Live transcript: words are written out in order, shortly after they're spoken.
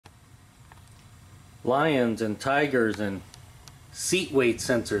lions and tigers and seat weight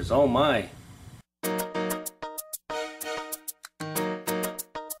sensors. Oh my.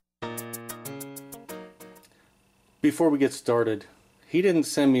 Before we get started, he didn't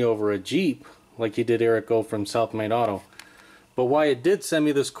send me over a Jeep like he did Eric O from South Main Auto, but Wyatt did send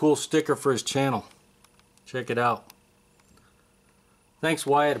me this cool sticker for his channel. Check it out. Thanks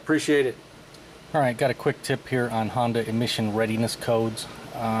Wyatt, appreciate it. Alright, got a quick tip here on Honda emission readiness codes.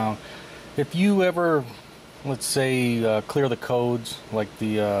 If you ever, let's say, clear the codes, like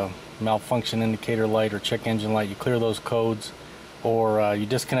the malfunction indicator light or check engine light, you clear those codes, or you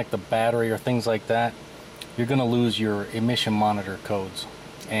disconnect the battery or things like that, you're going to lose your emission monitor codes.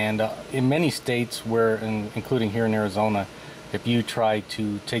 And in many states, where, including here in Arizona, if you try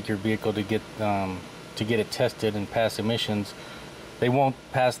to take your vehicle to get it tested and pass emissions, they won't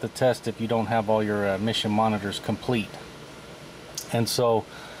pass the test if you don't have all your emission monitors complete. And so,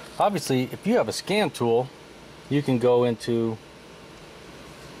 obviously, if you have a scan tool, you can go into,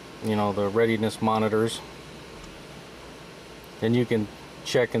 you know, the readiness monitors, and you can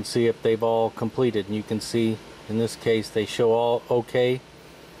check and see if they've all completed. And you can see, in this case, they show all okay.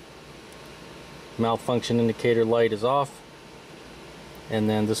 Malfunction indicator light is off, and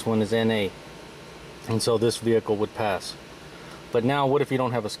then this one is NA, and so this vehicle would pass. But now, what if you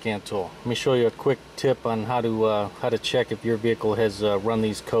don't have a scan tool? Let me show you a quick tip on how to check if your vehicle has run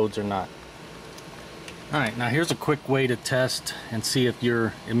these codes or not. Alright, now here's a quick way to test and see if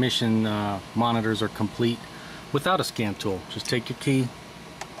your emission monitors are complete without a scan tool. Just take your key,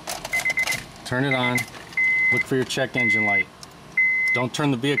 turn it on, look for your check engine light. Don't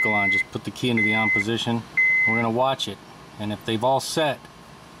turn the vehicle on, just put the key into the on position. We're going to watch it, and if they've all set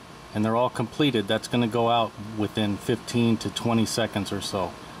and they're all completed, that's going to go out within 15 to 20 seconds or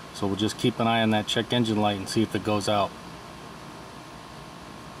so. So we'll just keep an eye on that check engine light and see if it goes out.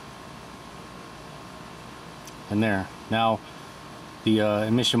 And there. Now the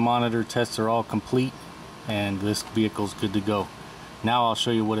emission monitor tests are all complete, and this vehicle's good to go. Now I'll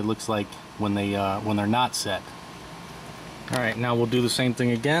show you what it looks like when they're not set. Alright, now we'll do the same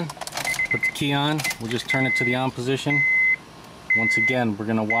thing again. Put the key on, we'll just turn it to the on position. Once again, we're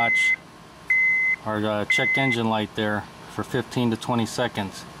going to watch our check engine light there for 15 to 20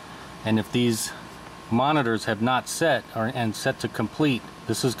 seconds. And if these monitors have not set and set to complete,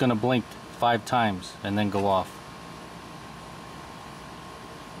 this is going to blink 5 times and then go off.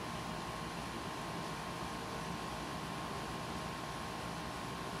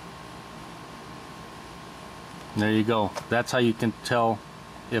 There you go. That's how you can tell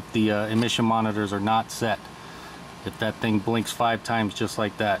if the emission monitors are not set. If that thing blinks 5 times just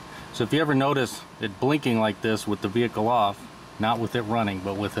like that. So if you ever notice it blinking like this with the vehicle off, not with it running,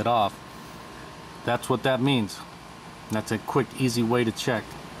 but with it off, that's what that means. That's a quick, easy way to check.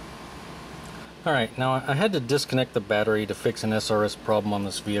 Alright, now I had to disconnect the battery to fix an SRS problem on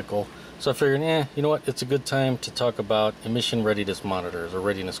this vehicle. So I figured, you know what, it's a good time to talk about emission readiness monitors or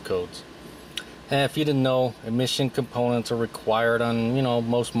readiness codes. And if you didn't know, emission components are required on, you know,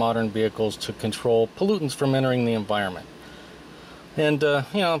 most modern vehicles to control pollutants from entering the environment. And,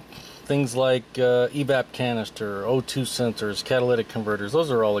 you know, things like evap canister, O2 sensors, catalytic converters, those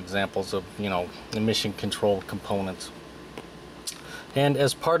are all examples of, you know, emission control components. And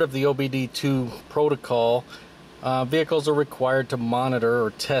as part of the OBD2 protocol, vehicles are required to monitor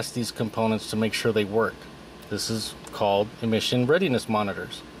or test these components to make sure they work. This is called emission readiness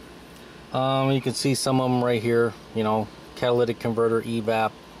monitors. You can see some of them right here, you know, catalytic converter,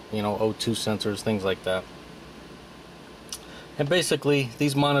 evap, you know, O2 sensors, things like that. And basically,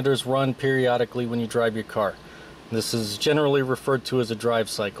 these monitors run periodically when you drive your car. This is generally referred to as a drive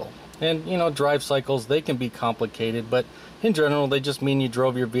cycle. And, you know, drive cycles, they can be complicated, but in general, they just mean you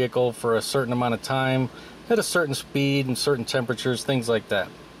drove your vehicle for a certain amount of time, at a certain speed and certain temperatures, things like that.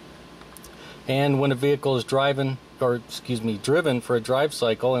 And when a vehicle is driven for a drive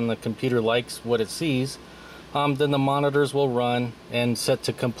cycle and the computer likes what it sees, then the monitors will run and set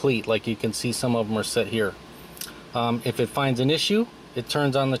to complete, like you can see some of them are set here. If it finds an issue, it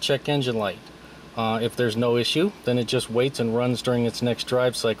turns on the check engine light. If there's no issue, then it just waits and runs during its next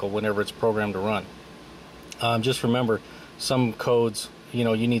drive cycle whenever it's programmed to run. Just remember, some codes, you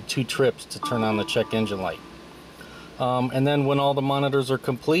know, you need 2 trips to turn on the check engine light. And then when all the monitors are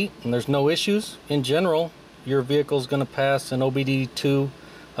complete and there's no issues, in general, your vehicle is going to pass an OBD2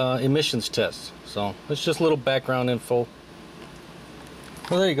 emissions test. So it's just a little background info.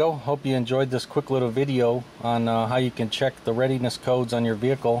 Well, there you go. Hope you enjoyed this quick little video on how you can check the readiness codes on your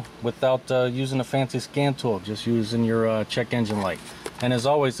vehicle without using a fancy scan tool, just using your check engine light. And as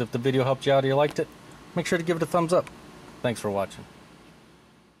always, if the video helped you out or you liked it, make sure to give it a thumbs up. Thanks for watching.